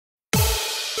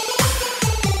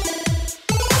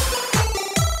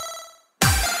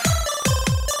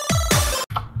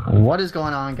What is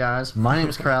going on, guys? My name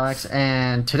is Kralex,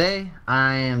 and today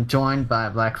I am joined by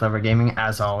Black Clever Gaming,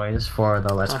 as always, for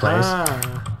the Let's Plays.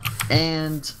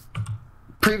 And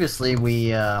previously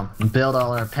we built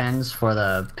all our pens for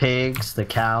the pigs, the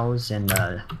cows, and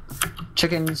the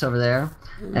chickens over there.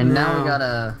 And now we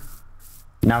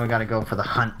gotta go for the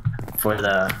hunt for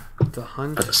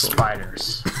the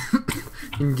spiders.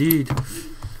 Indeed.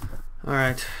 All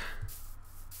right.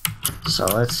 So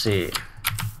let's see.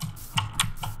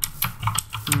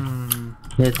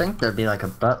 You'd think there'd be like a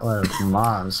buttload of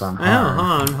mobs on hard.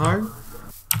 On hard.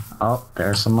 Oh,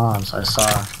 there's some mobs. I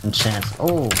saw enchant.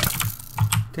 Oh,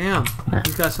 damn!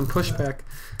 He's got some pushback.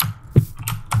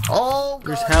 Oh, God.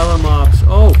 There's hella mobs.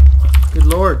 Oh, good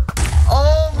lord.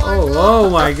 Oh my God. Oh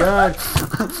my God.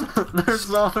 There's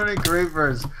so many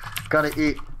creepers. Gotta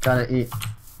eat. Gotta eat.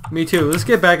 Me too. Let's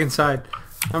get back inside.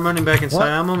 I'm running back inside. What?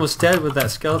 I'm almost dead with that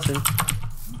skeleton.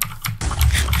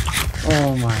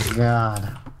 Oh my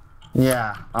God.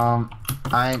 Yeah.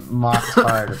 I mocked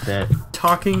hard a bit.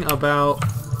 Talking about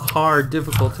hard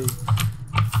difficulty.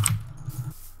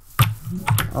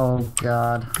 Oh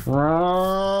God.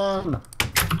 Run!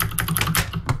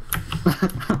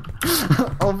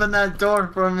 Open that door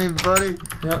for me, buddy.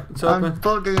 Yep, it's open. I'm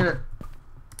booking it.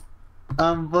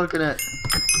 I'm booking it.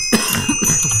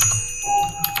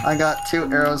 I got 2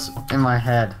 arrows in my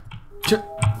head.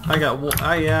 I got one.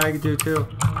 Yeah, I do too.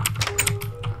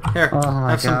 Here, Oh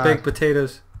my have some God. baked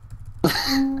potatoes.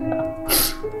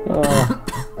 Oh.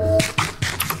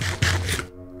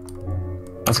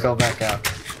 Let's go back out.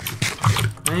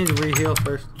 I need to re-heal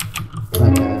first.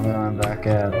 Okay, then I'm back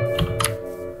out.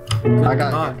 I gotta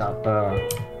God. get that bow.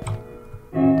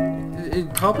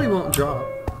 It probably won't drop.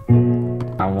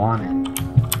 I want it.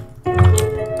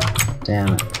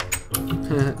 Damn it.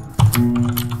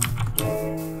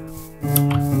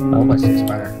 Oh, I see a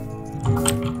spider.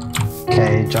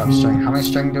 Okay, drop string. How many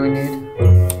string do we need?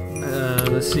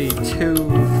 Let's see, 2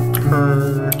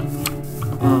 per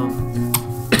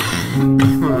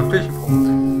fishing pole.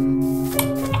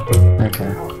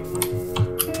 Okay.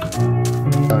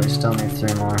 So we still need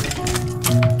 3 more.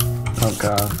 Oh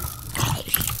God.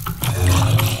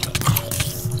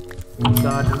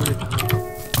 God, I'm gonna die.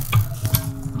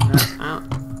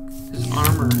 His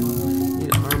armor.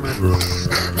 Need armor.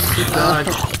 Good God.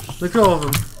 Look at all of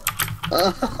them.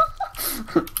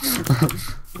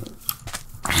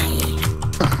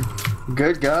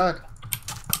 Good God.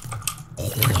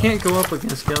 I can't go up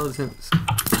against skeletons.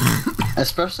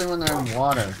 Especially when they're in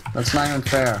water. That's not even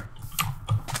fair.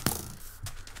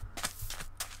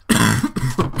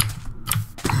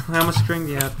 How much string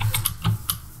do you have?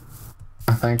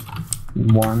 I think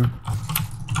 1.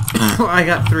 I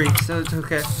got 3, so it's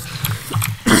okay.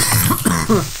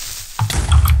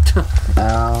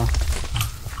 Ow.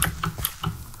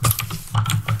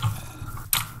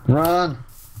 Run!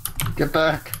 Get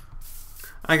back!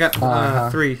 I got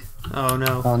 3. Oh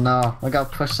no. Oh no, I gotta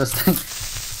push this thing.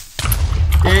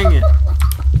 Dang it.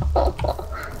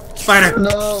 Spider!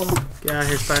 No! Get out of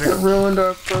here, spider. It ruined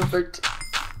our perfect.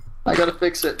 I gotta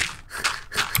fix it.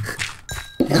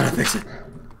 You gotta fix it.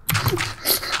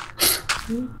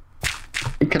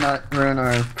 You cannot ruin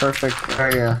our perfect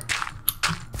area.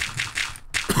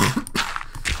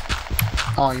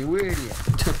 Oh, you idiot.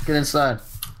 Get inside.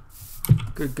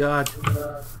 Good God.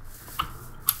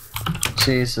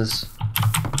 Jesus.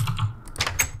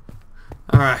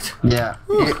 Alright. Yeah,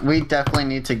 we definitely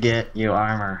need to get you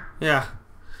armor. Yeah.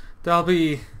 That'll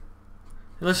be...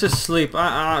 Let's just sleep. We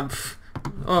got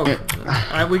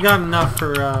enough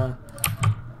for, our...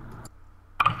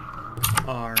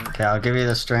 Okay, I'll give you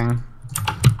the string.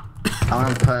 I'm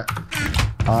gonna put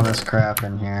all this crap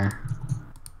in here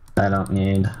that I don't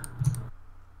need.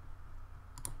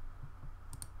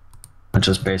 Which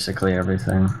is basically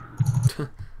everything.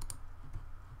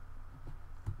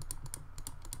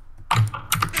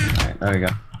 Alright, there we go.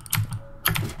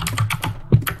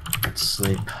 Let's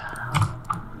sleep.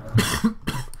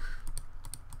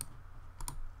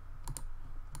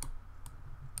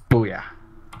 Booyah.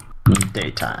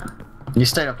 Daytime. You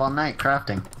stayed up all night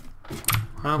crafting.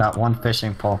 Got 1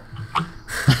 fishing pole.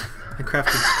 I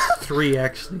crafted 3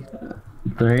 actually.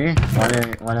 3? Why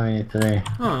do we need 3?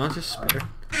 Oh, just spare.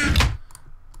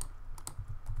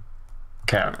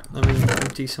 Carrot. Let me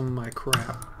empty some of my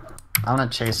crap. I'm gonna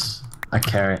chase a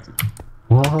carrot.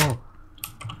 Whoa!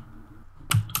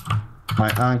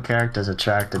 My own character's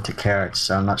attracted to carrots,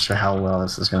 so I'm not sure how well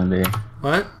this is gonna be.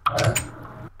 What?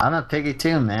 I'm a piggy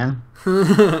too, man.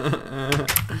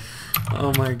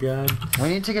 Oh my God. We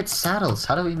need to get saddles.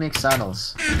 How do we make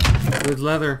saddles? With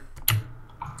leather.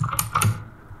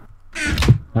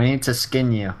 We need to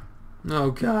skin you.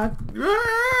 Oh God.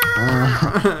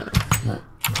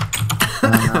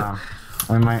 No.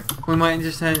 We might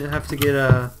just have to get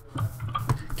a...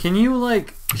 Can you,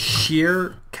 like,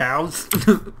 shear cows?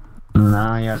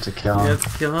 No, you have to kill them. You have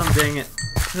to kill them? Dang it.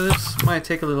 So this might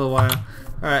take a little while.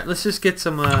 Alright, let's just get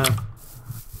some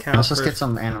cows Let's just first. get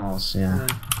some animals, yeah.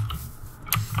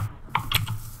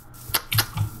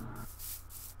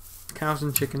 Cows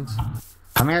and chickens.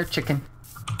 Come here, chicken.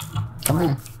 Come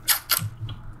here.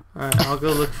 Alright, I'll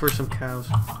go look for some cows.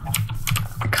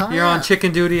 Come You're here. on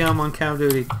chicken duty, I'm on cow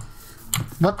duty.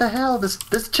 What the hell? This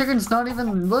chicken's not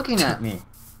even looking at me.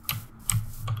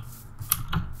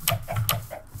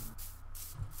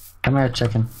 Come here,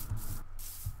 chicken.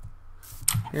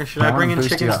 Here, should I bring in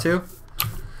chickens too?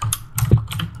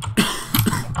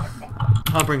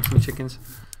 I'll bring some chickens.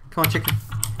 Come on, chicken.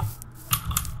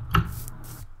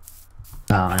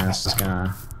 Oh man, this is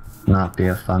gonna not be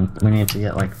a fun. We need to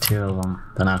get like 2 of them.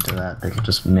 Then after that, they could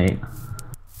just mate.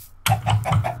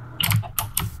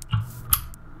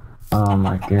 Oh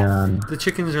my god. The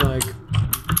chickens are like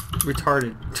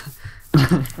retarded.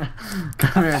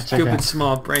 Come here, chicken. Stupid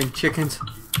small brain chickens.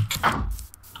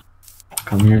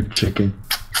 Come here, chicken.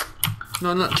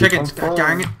 No, chickens. God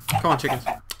dang it. Come on, chickens.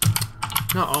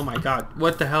 No, oh my god.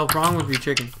 What the hell wrong with you,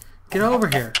 chicken? Get over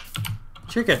here.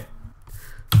 Chicken.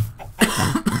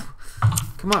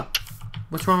 Come on.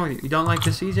 What's wrong with you? You don't like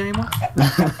the seeds anymore?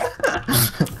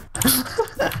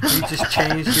 You just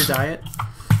changed your diet?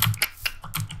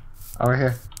 Over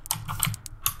here.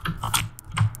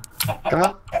 Come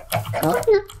on. Come up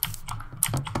here.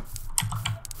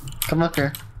 Come up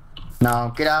here.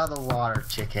 No, get out of the water,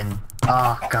 chicken.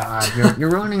 Oh god, you're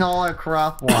ruining all our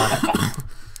crop water.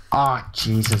 Oh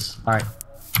Jesus. Alright.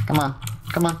 Come on.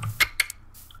 Come on.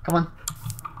 Come on.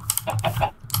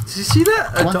 Did you see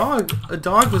that? A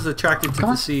dog was attracted to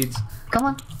the seeds. Come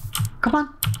on. Come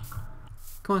on.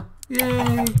 Come on.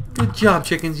 Yay. Good job,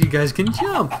 chickens. You guys can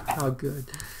jump. Oh,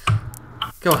 good.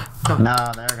 Go on. Go on.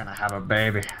 No, they're gonna have a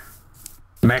baby.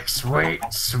 Make sweet,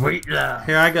 sweet love.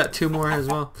 Here, I got 2 more as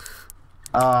well.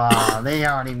 Oh, they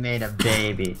already made a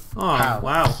baby. Oh, How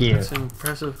wow. cute. That's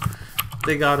impressive.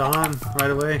 They got on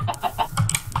right away.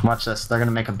 Watch this. They're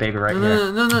gonna make a baby right No, here.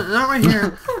 no, no, no, not right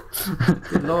here.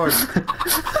 Good lord.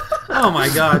 Oh my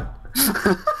god.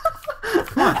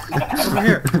 Come on. Over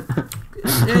here.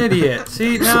 Idiot.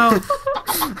 See, now.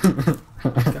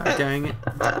 God dang it.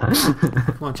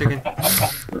 Come on, chicken.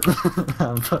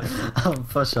 I'll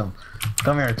push him.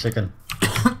 Come here, chicken.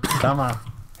 Come on.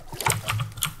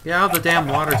 Get out of the damn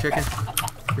water, chicken.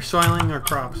 You're soiling our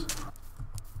crops.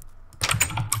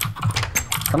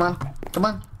 Come on. Come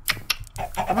on.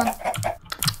 Come on.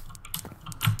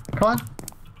 Come on.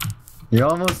 You're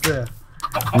almost there.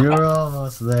 You're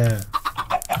almost there.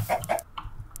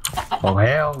 Oh,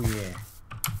 hell yeah.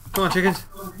 Come on, chickens.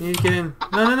 You need to get in.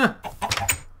 No, no, no.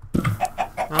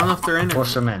 I don't know if they're in there.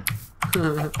 Push them in.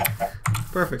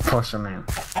 Perfect. Push them in.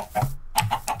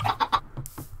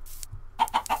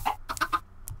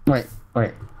 Wait,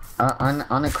 wait.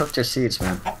 Unequip your seeds,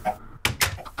 man.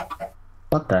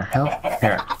 What the hell?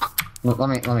 Here. Let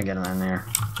me get them in there.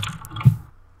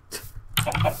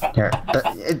 Here.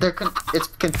 It's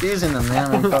confusing them,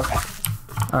 man.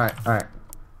 Alright, alright.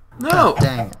 No! God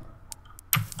dang it.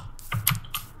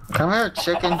 Come here,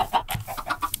 chicken.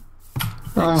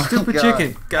 Oh my Stupid God.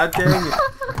 chicken. God dang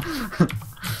it.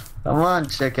 Come on,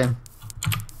 chicken.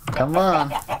 Come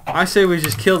on. I say we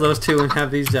just kill those 2 and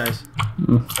have these guys.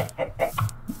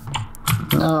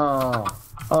 No.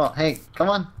 Oh, hey, come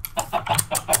on.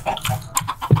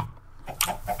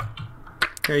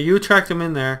 Okay, you attract them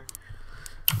in there.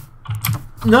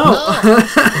 No!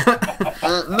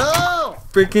 No!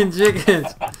 Freaking chickens.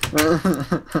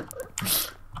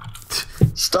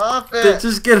 Stop it!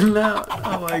 Just get them out.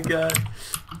 Oh my god.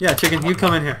 Yeah, chicken, you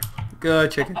come in here.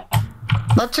 Good, chicken.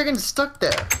 That chicken's stuck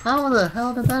there. How the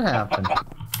hell did that happen?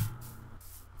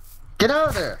 Get out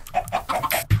of there!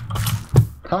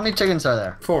 How many chickens are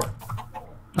there? 4.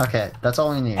 Okay, that's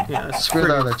all we need. Yeah, that's Screw the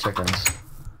pretty- other chickens.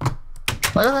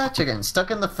 Look at that chicken, stuck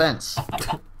in the fence.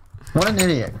 What an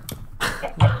idiot.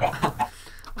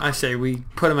 I say we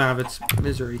put him out of its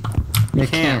misery. You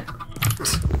can't.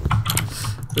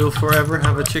 We'll forever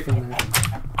have a chicken there.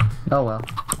 Oh well.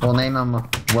 We'll name him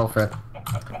Wilfred.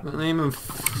 We'll name him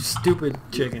Stupid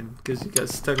Chicken because he got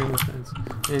stuck in the fence.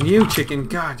 And you, chicken,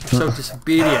 God, you're so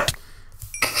disobedient.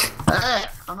 Hey,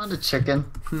 I'm not a chicken.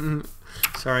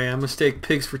 Sorry, I mistake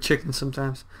pigs for chickens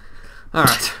sometimes.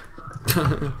 Alright.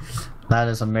 That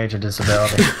is a major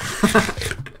disability.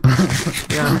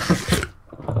 Yeah.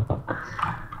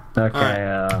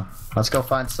 Okay, let's go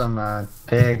find some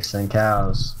pigs and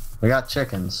cows. We got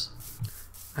chickens.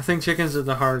 I think chickens are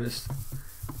the hardest.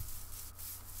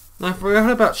 I forgot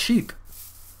about sheep.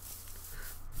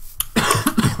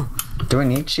 Do we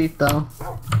need sheep though?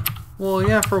 Well,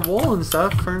 yeah, for wool and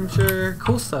stuff, furniture,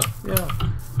 cool stuff. Yeah.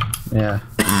 Yeah.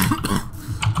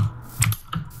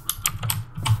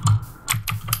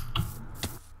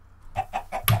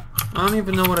 I don't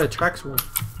even know what attracts wool.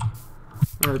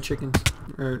 Or chickens.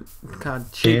 Or, God,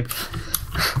 sheep.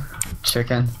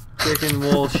 Chicken. Chicken,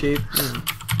 wool, sheep. Yeah,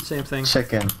 same thing.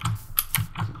 Chicken.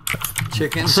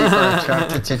 Chicken. Sheep are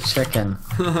attracted to chicken.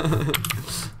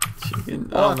 Chicken.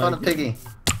 Oh, I found a piggy.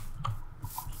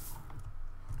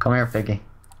 Come here, piggy.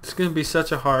 It's gonna be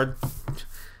such a hard...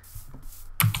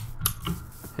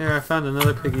 Here, I found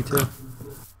another piggy too.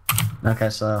 Okay,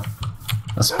 so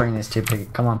let's bring these two piggy.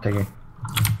 Come on, piggy.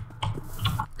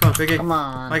 Come on, piggy. Come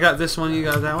on. I got this one, you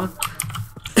got that one?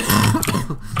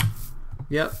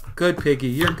 Yep, good piggy.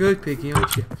 You're good piggy,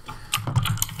 aren't you?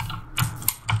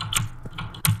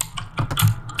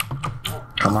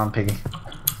 Come on, piggy.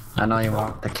 I know you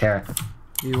want the carrot.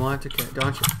 You want to carrot,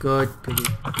 don't you? Good piggy.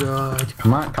 Good.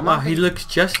 Come on, come on. Wow, he looks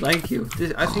just like you.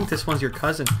 I think this one's your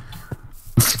cousin.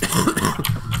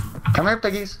 Come here,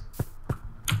 piggies.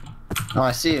 Oh,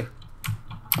 I see you.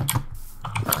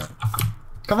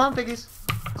 Come on, piggies.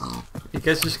 You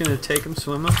guys just gonna take him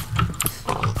swimming?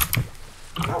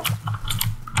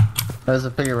 There's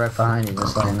a piggy right behind you,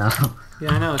 just so you know.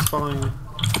 Yeah, I know, it's following me.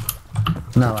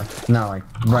 No, like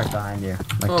right behind you.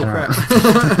 Like, Oh, turn crap.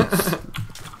 around.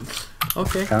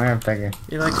 Okay. Come here, piggy.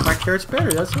 You like my carrots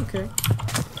better, that's okay.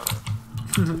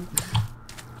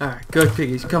 Alright, good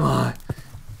piggies, come on.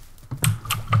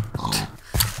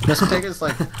 This pig is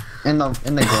like in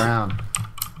the ground.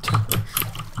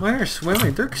 Why are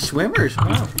swimming? They're swimmers,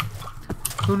 wow.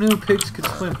 Who knew pigs could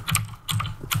swim?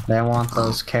 They want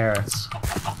those carrots.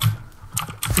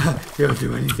 He'll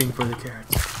do anything for the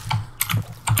carrots.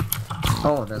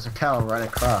 Oh, there's a cow right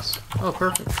across. Oh,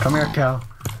 perfect. Come here, cow.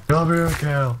 Come here,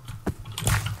 cow.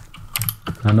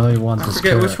 I know you want I this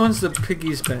forget, carrot. which one's the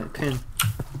piggy's pin?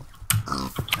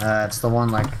 It's the one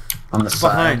like on the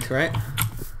side. Behind, right?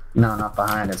 No, not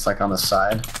behind. It's like on the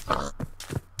side.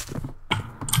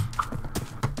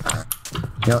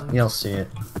 You'll see it.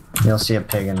 You'll see a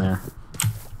pig in there.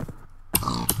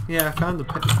 Yeah, I found the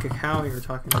cow you were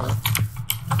talking about.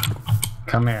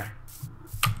 Come here.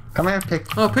 Come here, pig.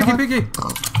 Oh, piggy, Come on. piggy!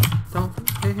 Don't.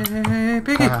 Hey,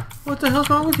 piggy! What the hell's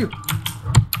wrong with you?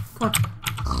 Come on.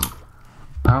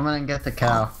 I'm gonna get the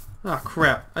cow. Oh,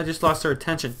 crap. I just lost her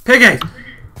attention. Piggy!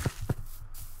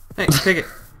 Hey, piggy.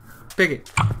 Piggy.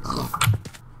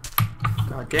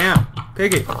 God damn.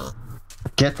 Piggy.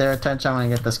 Get their attention. I'm gonna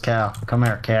get this cow. Come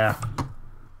here, cow.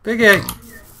 Piggy!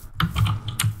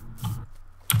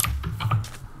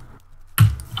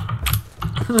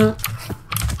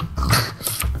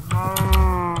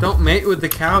 Don't mate with the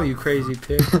cow, you crazy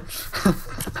pig.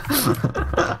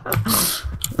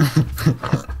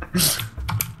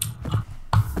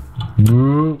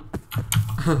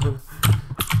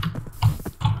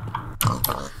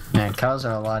 Man, cows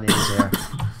are a lot easier.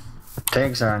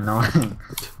 Pigs are annoying.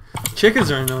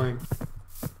 Chickens are annoying.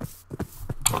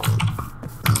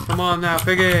 Come on now,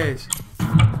 piggies!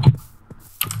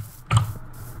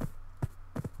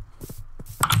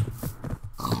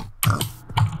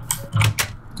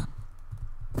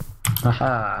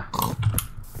 Haha.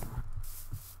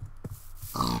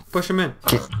 Push him in.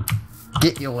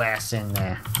 Get your ass in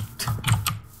there.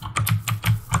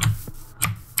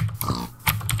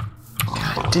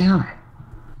 God damn it.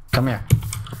 Come here.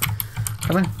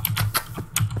 Come in.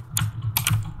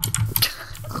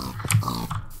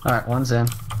 Alright, one's in.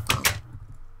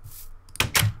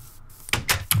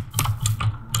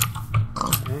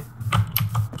 Okay.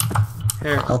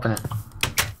 Here. Open it.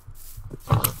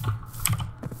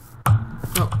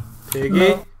 Oh, piggy.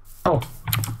 No. Oh.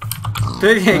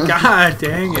 Piggy, god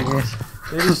dang it.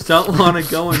 They just don't want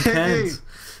to go in pens.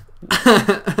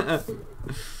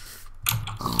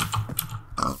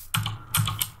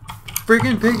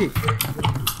 Freaking piggy.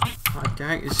 God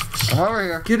dang it. Come over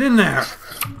here. Get in there.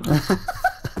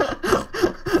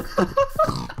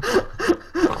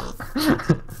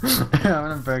 I'm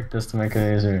gonna break this to make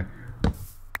it easier.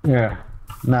 Yeah.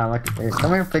 Now look at this.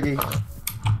 Come here, piggy.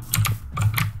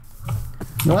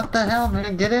 What the hell,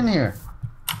 man? Get in here.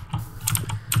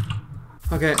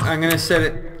 Okay, I'm gonna set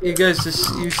it. You guys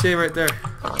just, you stay right there.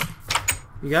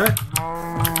 You got it?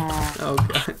 Oh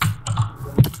god.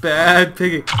 Bad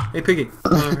piggy. Hey piggy.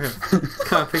 Come over here.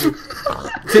 Come on, piggy.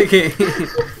 Piggy.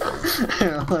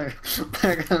 Look,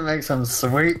 they're gonna make some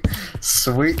sweet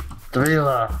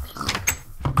thriller.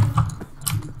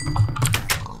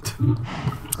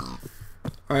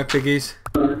 Alright, piggies.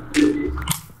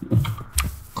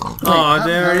 Oh,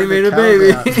 they how already did made the a cow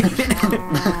baby.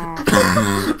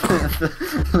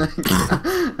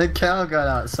 The cow got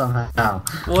out somehow.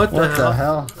 What the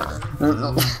hell?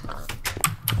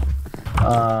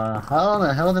 How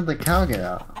the hell did the cow get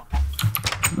out?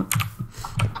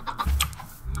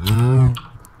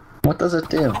 What does it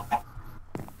do?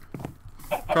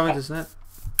 Probably does that.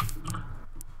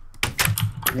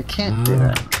 You can't do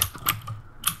that.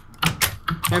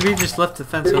 Maybe you just left the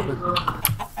fence open.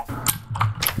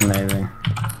 Maybe.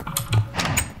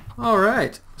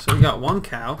 Alright, so we got one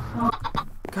cow.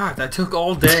 God, that took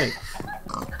all day.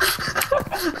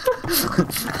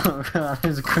 Oh god,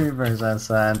 there's creepers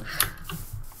outside.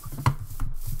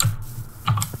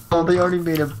 Oh, they already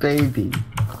made a baby.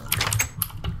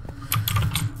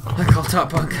 I call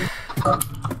top bunk.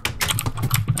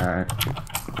 Alright.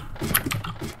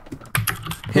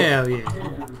 Hell yeah.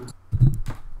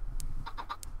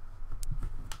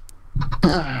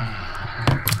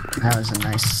 That was a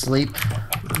nice sleep.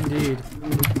 Indeed.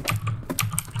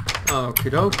 Okie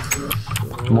doke.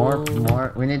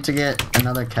 More. We need to get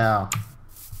another cow.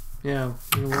 Yeah,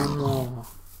 one more.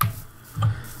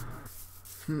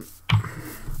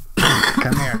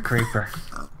 Come here, creeper.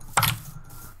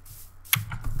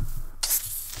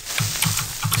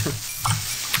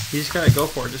 You just gotta go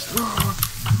for it. Just.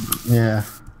 Yeah.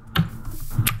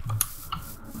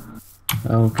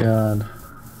 Oh god.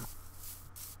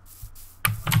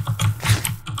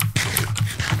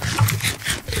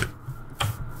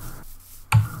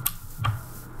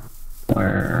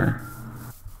 Where?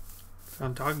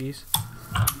 Found doggies.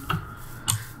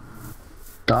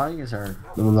 Doggies are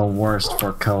the worst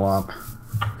for co-op.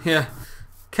 Yeah.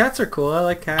 Cats are cool. I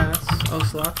like cats.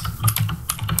 Ocelots.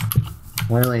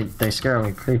 Really, they scare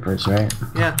away creepers, right?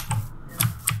 Yeah.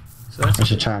 So that's We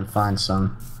should try and find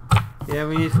some. yeah,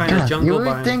 we need to find a jungle you would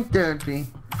biome. think there'd be.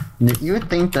 You would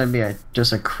think there'd be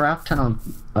just a crap ton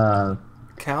of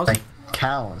Cows? like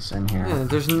cows in here. Yeah,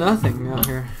 there's nothing out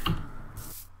here.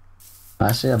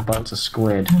 I see a bunch of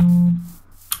squid.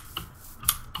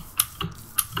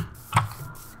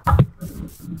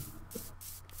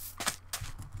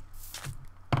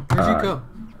 Where'd you go?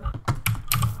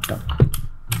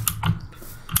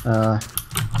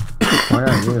 Where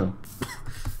are you?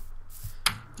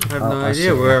 I have Oh, no I idea.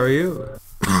 see Where are you?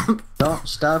 Don't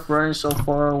stop running so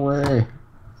far away.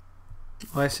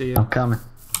 Oh, I see you. I'm coming.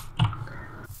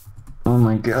 Oh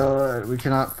my god, we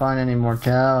cannot find any more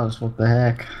cows. What the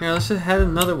heck? Here, let's just head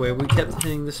another way. We kept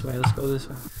heading this way. Let's go this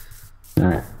way.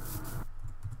 Alright.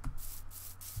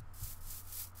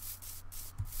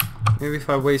 Maybe if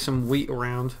I weigh some wheat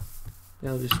around,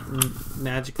 they'll just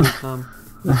magically come.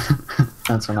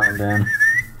 That's what I'm doing.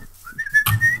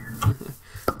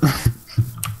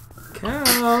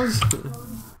 Cows!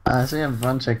 I see a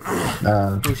bunch of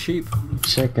Oh, sheep.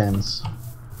 chickens.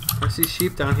 I see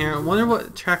sheep down here. I wonder what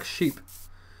attracts sheep.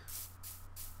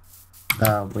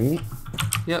 Wheat?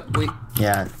 Yep, wheat.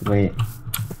 Yeah, wheat.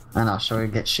 I know, shall we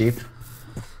get sheep?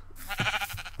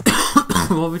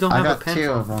 Well, we don't I have a got pen.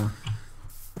 2 of them.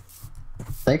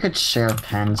 They could share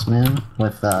pens, man,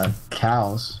 with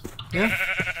cows. Yeah.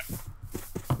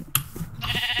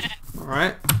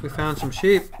 Alright, we found some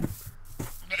sheep.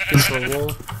 Get for a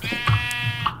wool.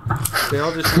 They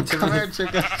all just need Come here, to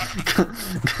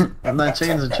chicken. And that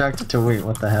chicken's attracted to wheat.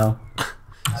 What the hell?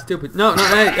 Stupid. No, no,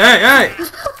 hey, hey, hey!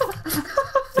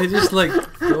 They just like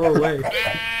go away.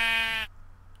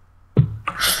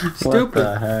 Stupid. What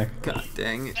the heck? God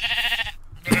dang it.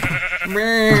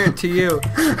 Meh, to you.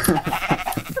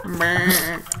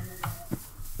 Meh.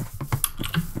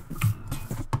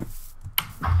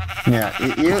 Yeah,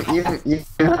 you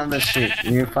have the sheep.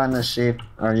 You find the sheep,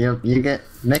 or you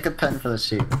make a pen for the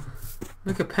sheep,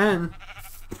 Make a pen.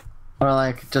 or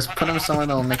like just put them somewhere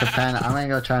that'll make a pen. I'm gonna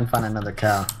go try and find another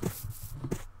cow.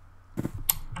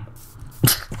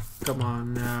 Come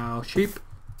on now, sheep.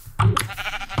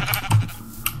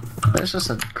 There's just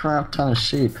a crap ton of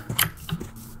sheep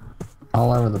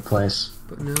all over the place.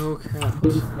 But no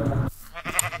cows.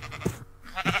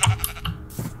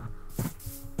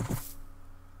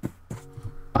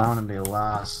 I want to be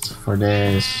lost for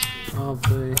days. Oh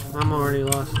boy, I'm already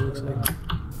lost, it looks like.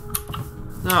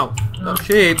 No, no,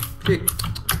 sheep, sheep,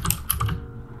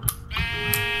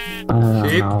 I don't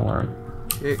Sheep. know where.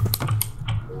 sheep.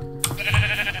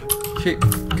 Sheep,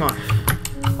 come on.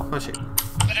 Come on, sheep.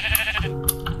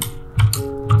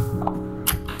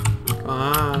 Come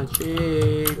on,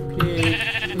 sheep,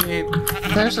 sheep, sheep.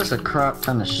 There's just a crap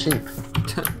ton of sheep.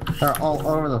 They're all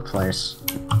over the place.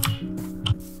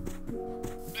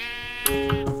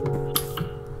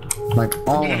 Like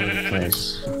all over the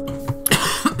place.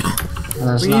 And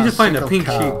there's We not need to find a single pink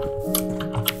cow. sheep.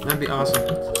 That'd be awesome.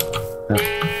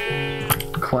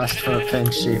 Quest for a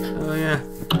pink sheep. Oh yeah.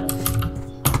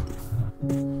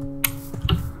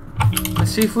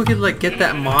 Let's see if we could like get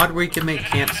that mod where you can make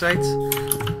campsites.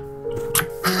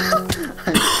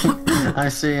 I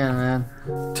see it, man.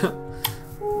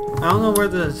 I don't know where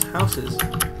the house is.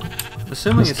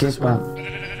 Assuming Just it's this keep one.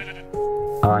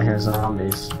 Oh, I hear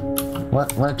zombies.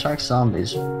 What attracts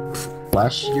zombies?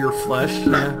 Flesh? Your flesh,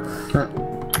 yeah.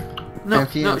 No,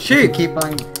 if you, no, if sheep! you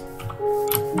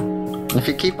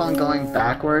keep on going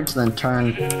backwards, then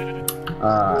turn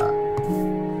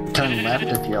left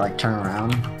if you like turn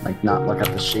around, like not look at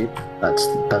the sheep. That's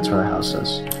where the house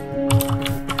is.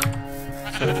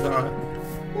 So I thought.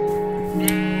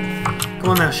 Come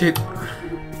on now, sheep.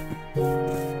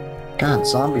 God,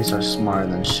 zombies are smarter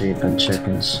than sheep and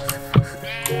chickens.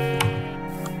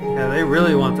 Yeah, they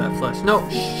really want that flesh. No,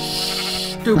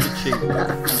 stupid sheep.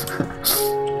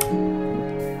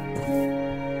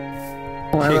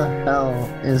 Where the hell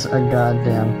is a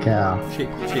goddamn cow? Sheep.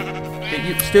 Hey,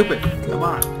 you stupid. Come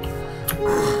on.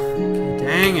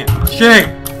 Dang it. Sheep!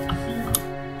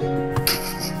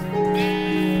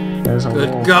 There's a Good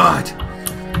wolf. God.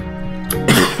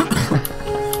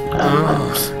 I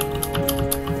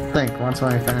think once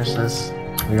when we finish this,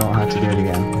 we won't have to do it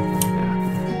again.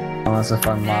 Unless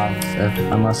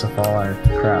if all our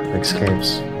crap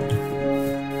escapes.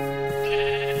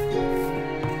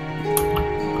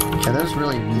 Okay, there's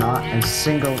really not a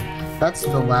single. That's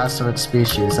the last of its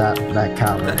species. That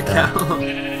cow right That there. cow.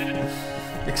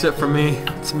 Except for me.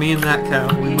 It's me and that cow.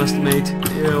 We must mate.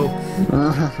 Ew.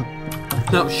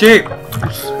 No, sheep!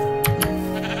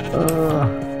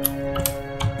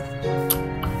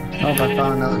 Oh, I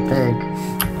found another pig.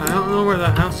 I don't know where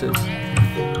that house is.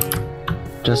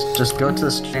 Just go to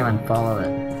the stream and follow it.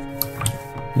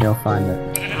 You'll find it.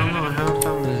 I don't know. I haven't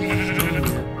found the stream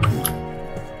yet.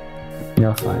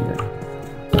 You'll find it.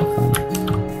 You'll find it.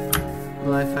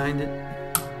 Will I find it?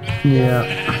 Yeah.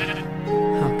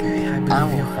 Okay, I I believe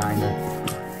will you. find it.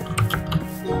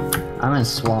 I'm in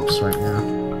swamps right now.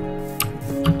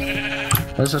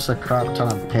 There's just a crop ton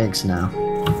of pigs now.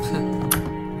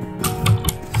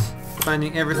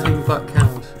 Finding everything but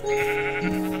cows.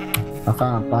 I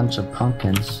found a bunch of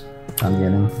pumpkins. I'm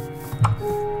getting.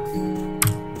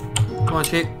 Come on,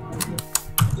 sheep.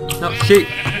 No, sheep!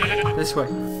 This way.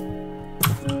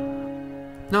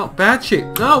 No, bad sheep.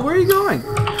 No, where are you going?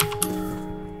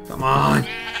 Come on.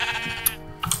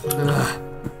 Ugh.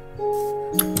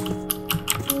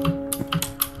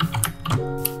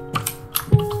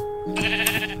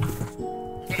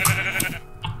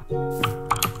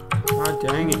 God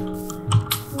dang it.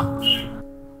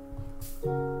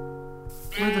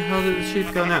 Where the hell did the sheep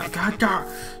go now? God damn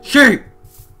sheep!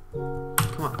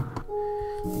 Come on.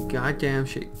 You goddamn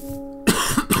sheep.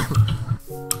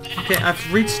 Okay,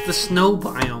 I've reached the snow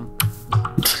biome.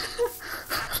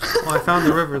 Oh, I found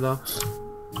the river though.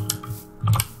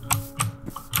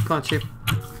 Come on, sheep.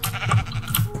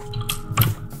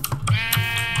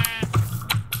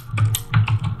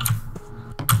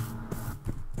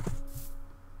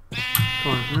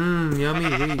 Come on. Mmm, yummy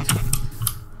weed.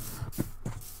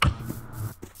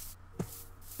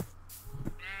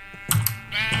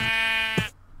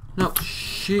 No,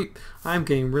 sheep. I'm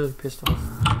getting really pissed off.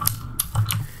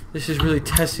 This is really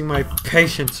testing my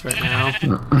patience right now.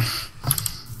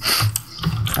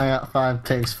 I got 5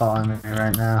 pigs following me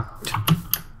right now.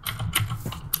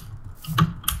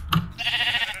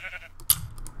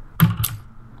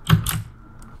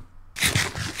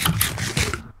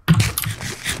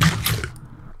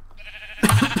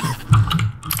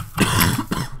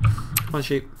 Come on,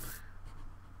 sheep.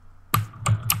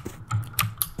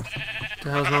 What the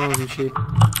hell's wrong with you, sheep?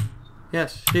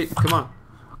 Yes, sheep, come on.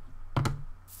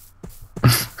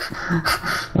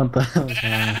 What the hell is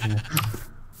wrong with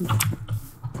you?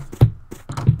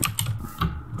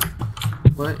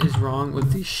 What is wrong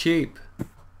with these sheep?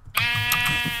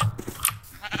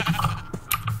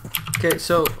 Okay,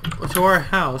 so to our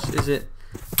house, is it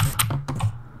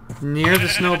near the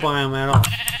snow biome at all?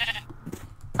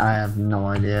 I have no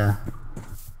idea.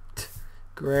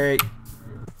 Great.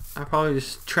 I probably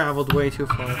just traveled way too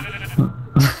far.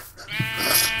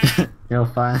 You'll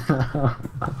find the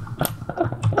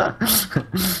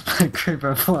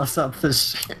creeper blows up the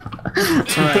sheep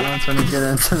right once when you get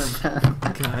into the pen.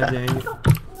 God dang it.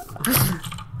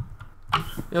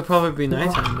 It'll probably be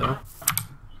nighttime though.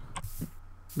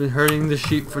 Been herding the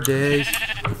sheep for days.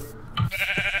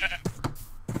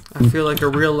 I feel like a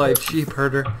real life sheep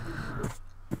herder.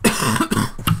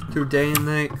 Through day and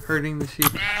night, herding the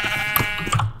sheep.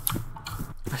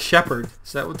 A shepherd.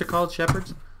 Is that what they're called?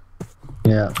 Shepherds?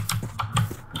 Yeah.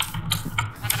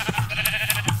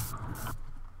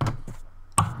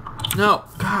 No,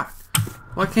 God.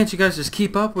 Why can't you guys just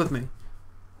keep up with me?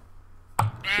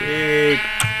 Jake.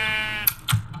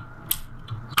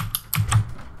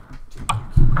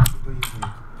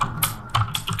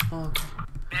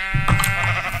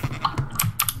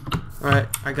 Alright,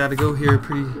 I gotta go here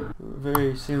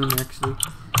very soon actually.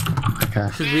 Okay.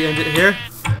 Should we end it here?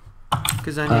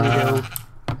 Because I need to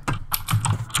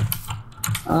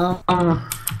go.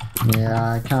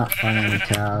 Yeah, I can't find any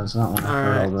cows. I don't want to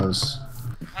hurt all those.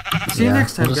 See you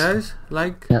next time, guys.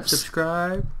 Like,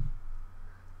 subscribe,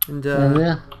 and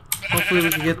hopefully we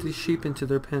can get these sheep into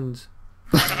their pens.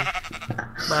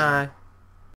 Bye.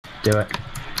 Do it.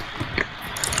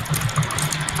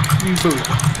 Boo.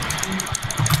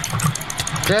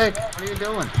 Jake, what are you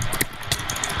doing?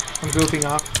 I'm goofing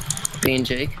off. Being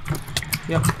Jake.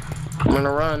 Yep. I'm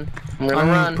gonna run. I'm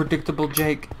gonna run. Unpredictable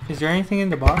Jake. Is there anything in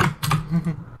the box?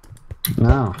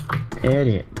 No.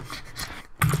 Idiot.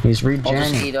 He's I'll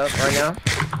regenerating. just eat up right now.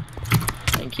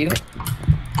 Thank you.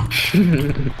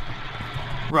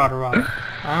 Rotter. I don't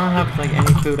have like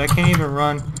any food. I can't even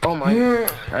run. Oh my!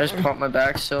 I just popped my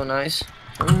back. So nice.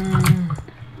 I'm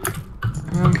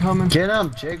coming. Get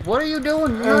him, Jake. What are you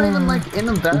doing? You're not even like in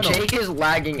the battle. Jake is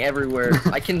lagging everywhere.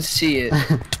 I can see it.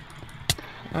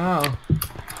 Oh.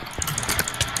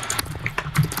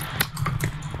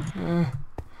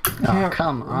 Oh,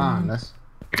 come on. That's...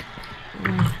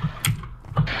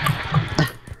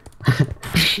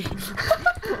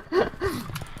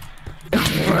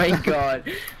 Oh my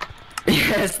god.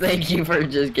 Yes, thank you for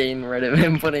just getting rid of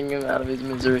him, putting him out of his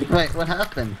misery. Wait, what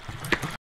happened?